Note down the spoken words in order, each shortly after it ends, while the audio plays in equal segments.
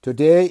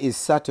Today is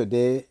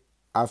Saturday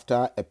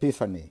after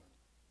Epiphany.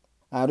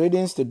 Our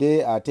readings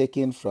today are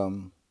taken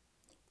from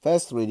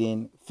first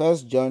reading,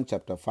 1 John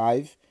chapter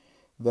 5,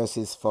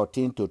 verses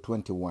 14 to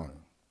 21.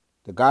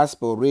 The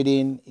gospel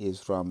reading is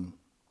from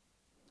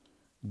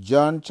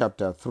John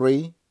chapter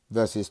 3,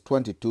 verses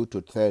 22 to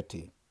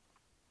 30.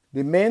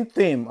 The main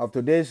theme of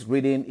today's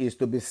reading is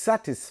to be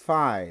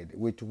satisfied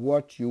with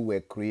what you were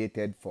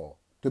created for.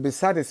 To be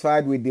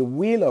satisfied with the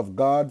will of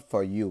God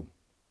for you.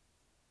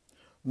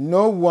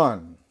 No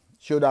one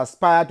should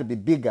aspire to be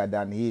bigger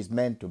than he is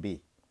meant to be.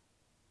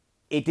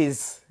 It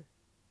is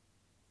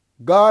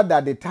God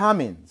that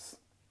determines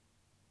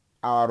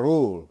our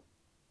role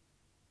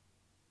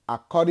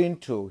according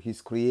to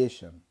his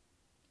creation,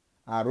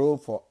 our role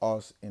for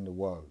us in the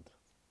world.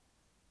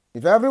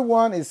 If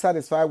everyone is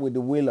satisfied with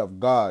the will of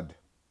God,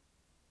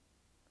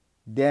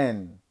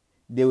 then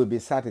they will be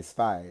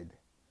satisfied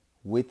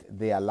with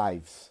their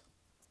lives.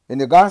 In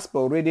the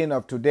gospel reading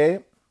of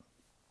today,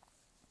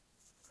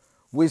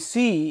 we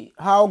see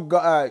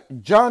how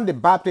John the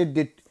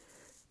Baptist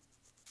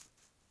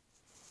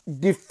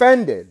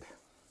defended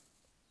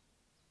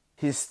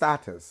his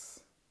status,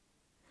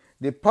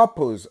 the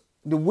purpose,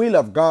 the will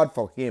of God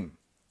for him.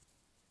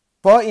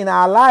 For in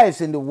our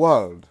lives in the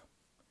world,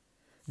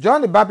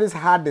 John the Baptist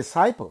had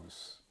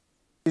disciples.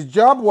 His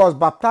job was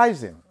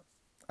baptizing,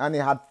 and he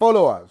had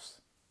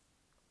followers.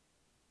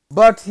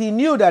 But he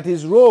knew that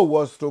his role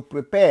was to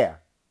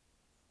prepare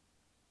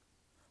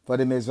for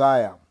the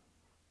Messiah,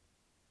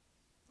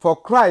 for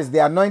Christ, the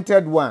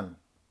anointed one.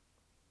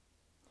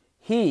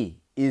 He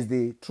is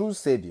the true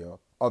Savior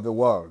of the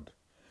world.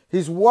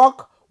 His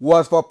work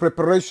was for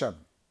preparation.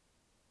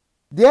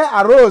 There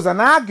arose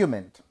an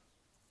argument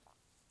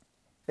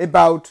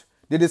about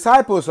the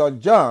disciples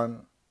of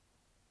John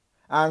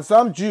and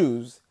some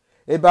Jews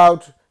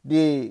about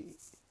the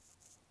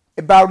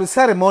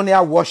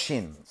ceremonial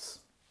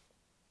washings,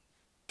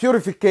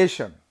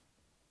 purification.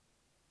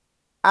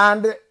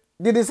 And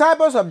the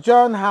disciples of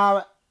John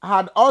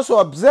had also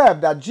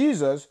observed that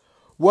Jesus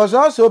was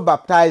also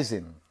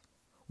baptizing,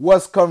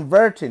 was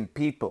converting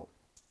people.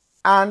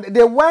 And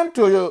they went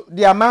to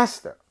their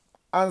master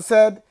and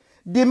said,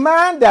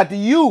 "Demand that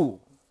you,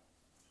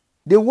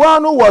 the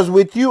one who was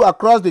with you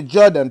across the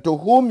Jordan, to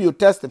whom you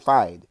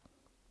testified,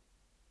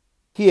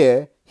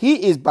 here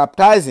he is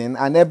baptizing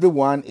and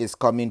everyone is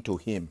coming to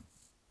him."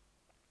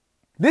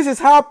 This is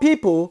how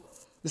people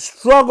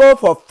struggle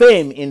for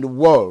fame in the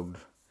world,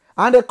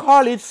 and they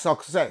call it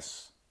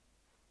success.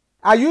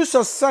 Are you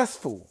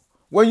successful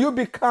when you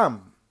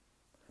become,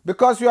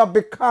 because you have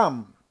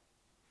become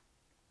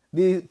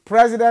the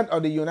President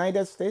of the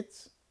United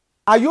States?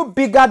 Are you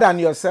bigger than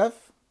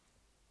yourself?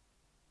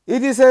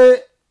 It is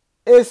a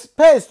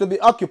space to be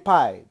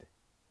occupied.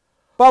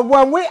 But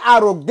when we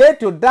arrogate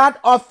to that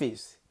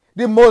office,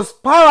 the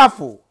most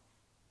powerful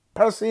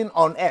person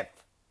on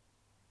earth,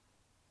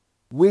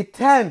 we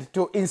tend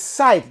to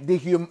incite the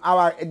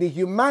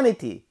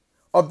humanity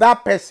of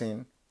that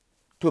person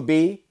to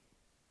be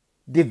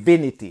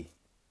divinity.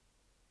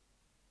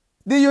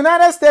 The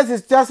United States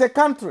is just a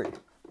country.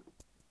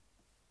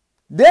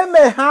 They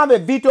may have a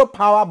veto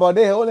power, but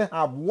they only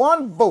have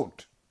one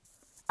vote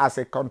as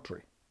a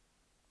country.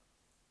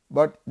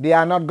 But they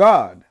are not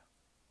God.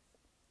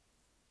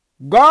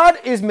 God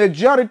is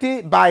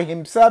majority by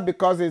himself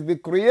because he's the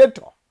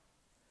creator.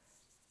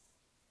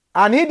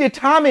 And he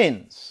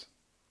determines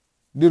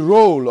the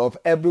role of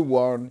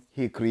everyone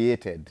he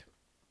created.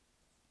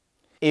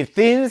 If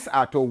things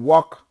are to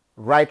work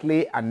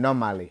rightly and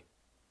normally.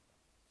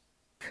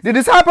 The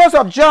disciples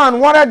of John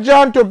wanted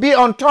John to be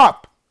on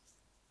top.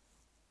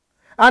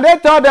 And they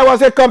thought there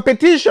was a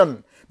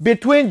competition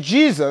between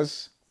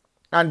Jesus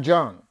and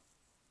John.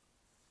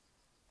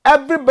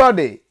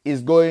 Everybody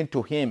is going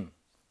to him.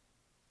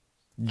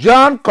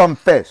 John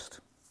confessed,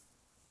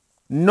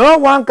 "No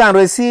one can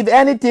receive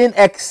anything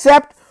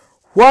except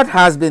what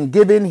has been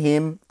given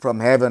him from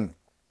heaven.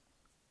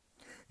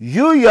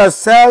 You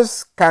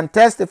yourselves can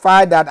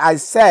testify that I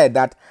said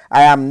that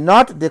I am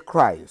not the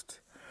Christ,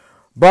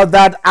 but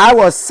that I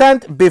was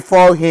sent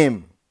before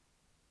him.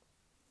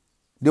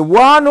 The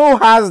one who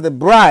has the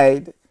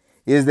bride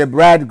is the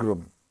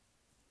bridegroom.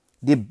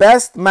 The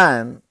best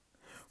man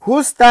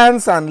who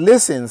stands and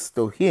listens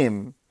to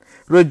him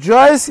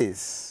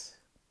rejoices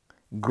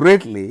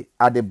greatly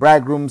at the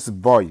bridegroom's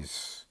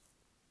voice.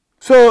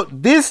 So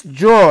this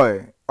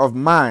joy of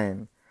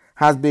mine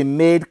has been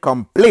made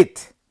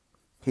complete.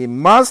 He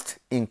must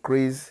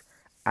increase,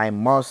 I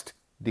must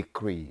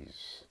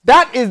decrease."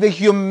 That is the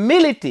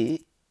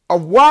humility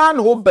of one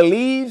who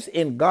believes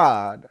in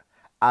God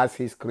as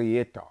his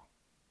creator.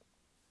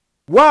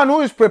 One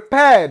who is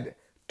prepared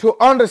to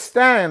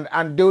understand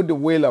and do the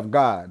will of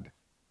God.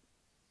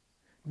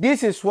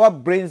 This is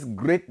what brings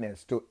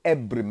greatness to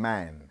every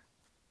man.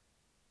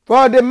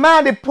 For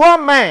the poor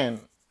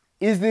man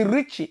is the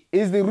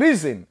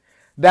reason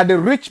that the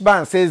rich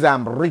man says,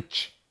 "I'm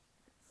rich."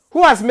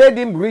 Who has made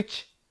him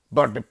rich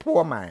but the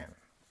poor man?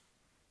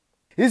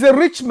 He's a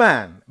rich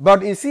man,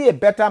 but is he a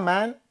better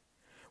man?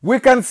 We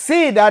can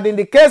see that in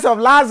the case of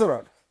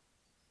Lazarus.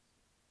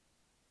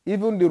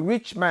 even the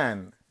rich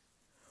man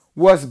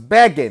was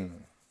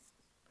begging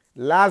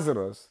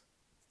Lazarus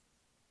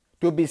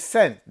to be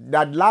sent,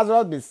 that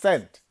Lazarus be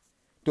sent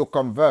to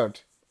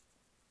convert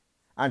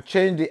and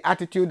change the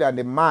attitude and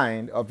the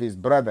mind of his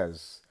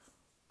brothers.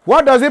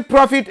 What does it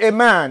profit a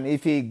man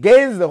if he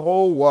gains the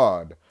whole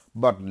world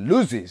but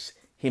loses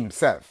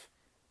himself,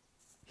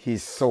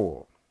 his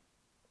soul?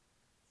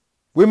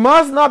 We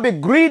must not be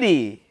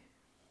greedy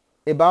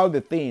about the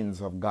things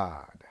of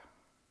God.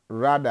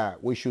 Rather,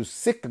 we should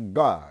seek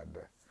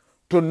God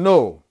to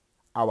know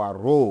our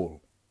role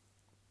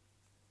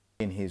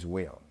in his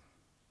will,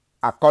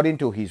 according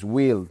to his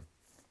will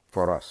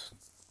for us.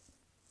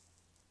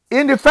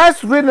 In the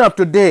first reading of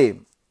today,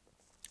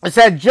 it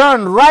said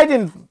John,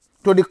 writing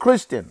to the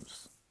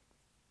Christians,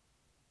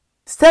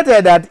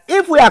 stated that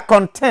if we are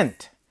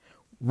content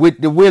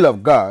with the will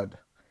of God,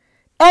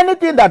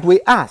 anything that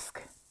we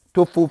ask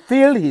to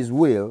fulfill his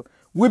will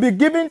be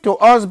given to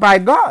us by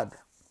God.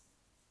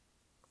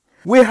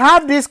 We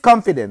have this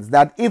confidence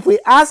that if we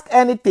ask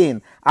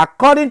anything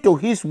according to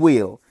his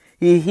will,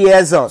 he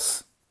hears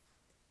us.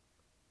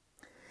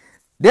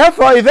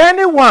 Therefore, if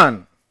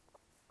anyone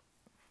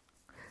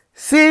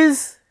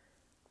sees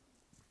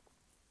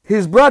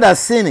his brother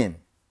sinning,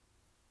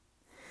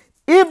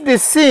 if the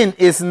sin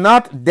is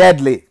not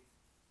deadly,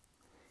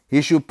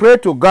 he should pray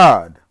to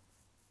God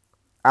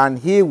and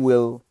he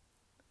will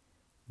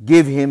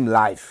give him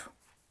life.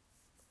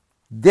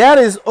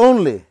 This is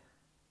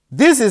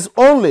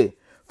only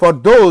for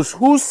those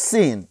whose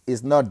sin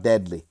is not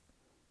deadly.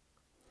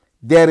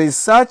 There is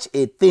such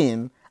a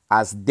thing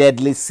as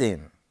deadly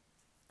sin,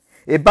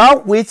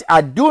 about which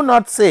I do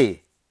not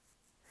say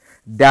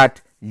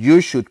that you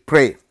should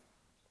pray.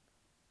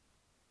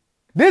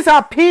 These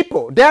are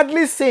people,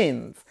 deadly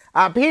sins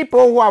are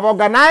people who have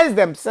organized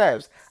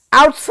themselves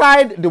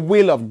outside the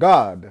will of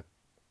God.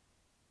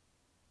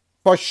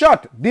 For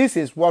short, this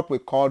is what we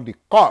call the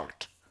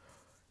cult,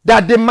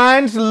 that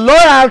demands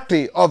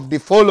loyalty of the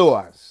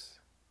followers,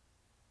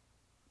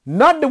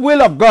 not the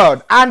will of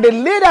God, and the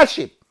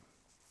leadership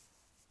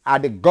are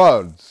the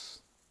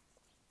gods.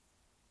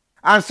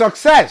 And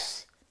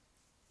success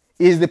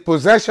is the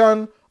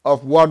possession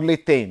of worldly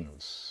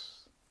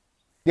things.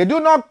 They do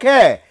not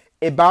care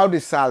about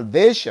the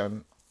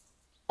salvation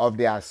of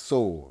their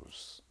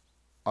souls,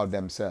 of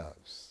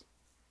themselves.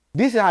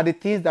 These are the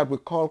things that we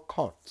call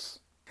cults.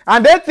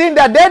 And they think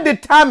that they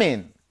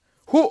determine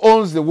who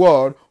owns the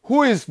world,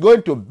 who is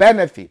going to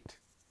benefit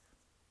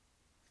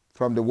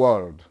from the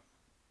world.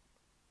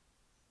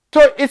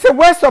 So it's a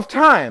waste of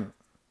time.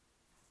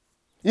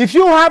 If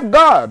you have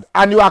God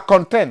and you are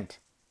content,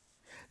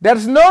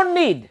 there's no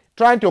need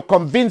trying to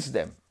convince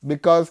them,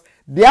 because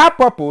their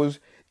purpose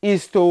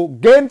is to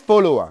gain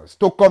followers,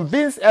 to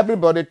convince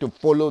everybody to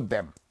follow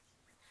them.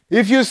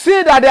 If you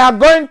see that they are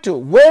going to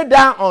weigh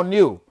down on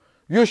you,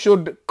 you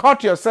should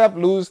cut yourself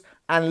loose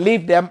and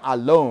leave them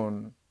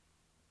alone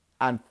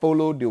and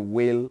follow the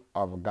will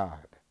of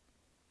God.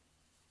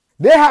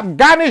 They have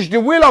garnished the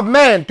will of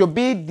men to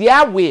be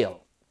their will,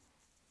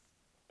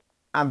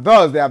 and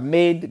thus they have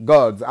made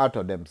gods out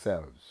of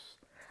themselves.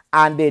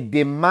 And they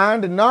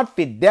demand not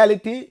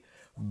fidelity,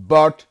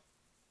 but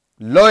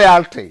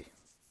loyalty.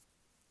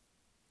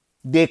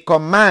 They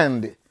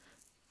command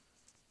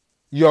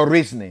your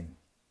reasoning.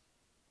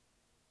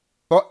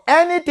 For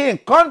anything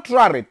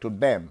contrary to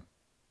them,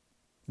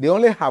 they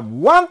only have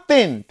one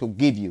thing to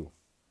give you,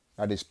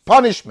 that is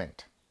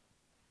punishment.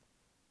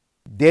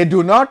 They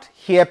do not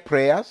hear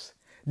prayers.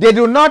 They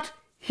do not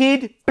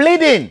heed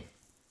pleading.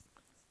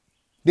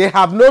 They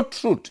have no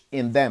truth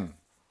in them.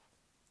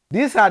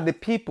 These are the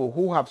people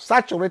who have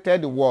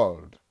saturated the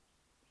world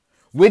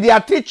with their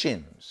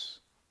teachings.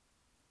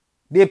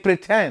 They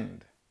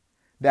pretend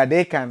that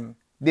they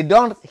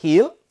don't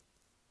heal,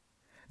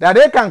 that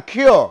they can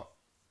cure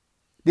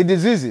the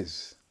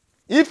diseases,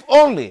 if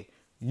only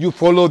you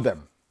follow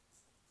them.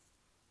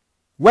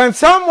 When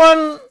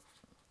someone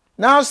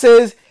now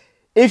says,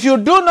 if you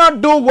do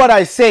not do what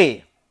I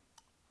say,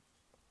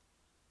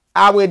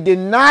 I will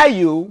deny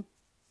you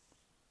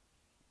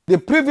the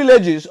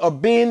privileges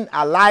of being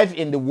alive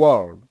in the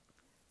world,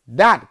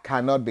 that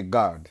cannot be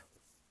God.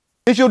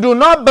 If you do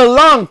not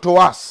belong to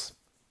us,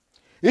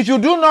 if you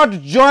do not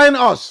join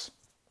us,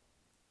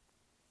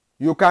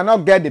 you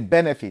cannot get the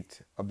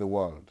benefit of the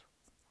world.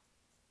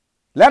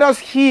 Let us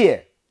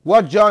hear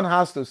what John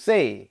has to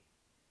say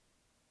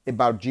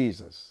about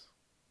Jesus.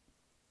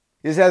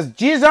 He says,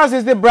 Jesus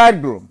is the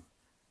bridegroom,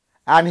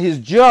 and his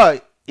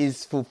joy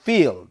is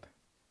fulfilled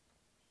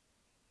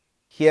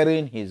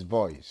hearing his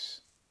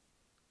voice.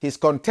 He's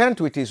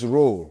content with his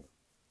role.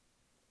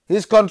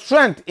 He's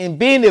content in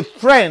being a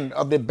friend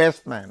of the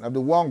best man, of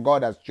the one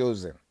God has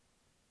chosen.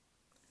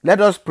 Let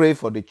us pray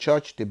for the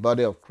church, the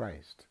body of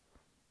Christ,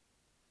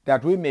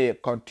 that we may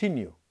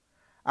continue.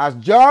 As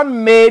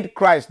John made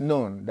Christ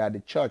known, that the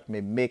church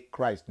may make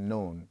Christ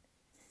known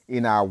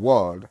in our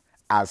world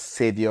as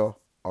Savior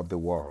of the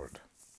world.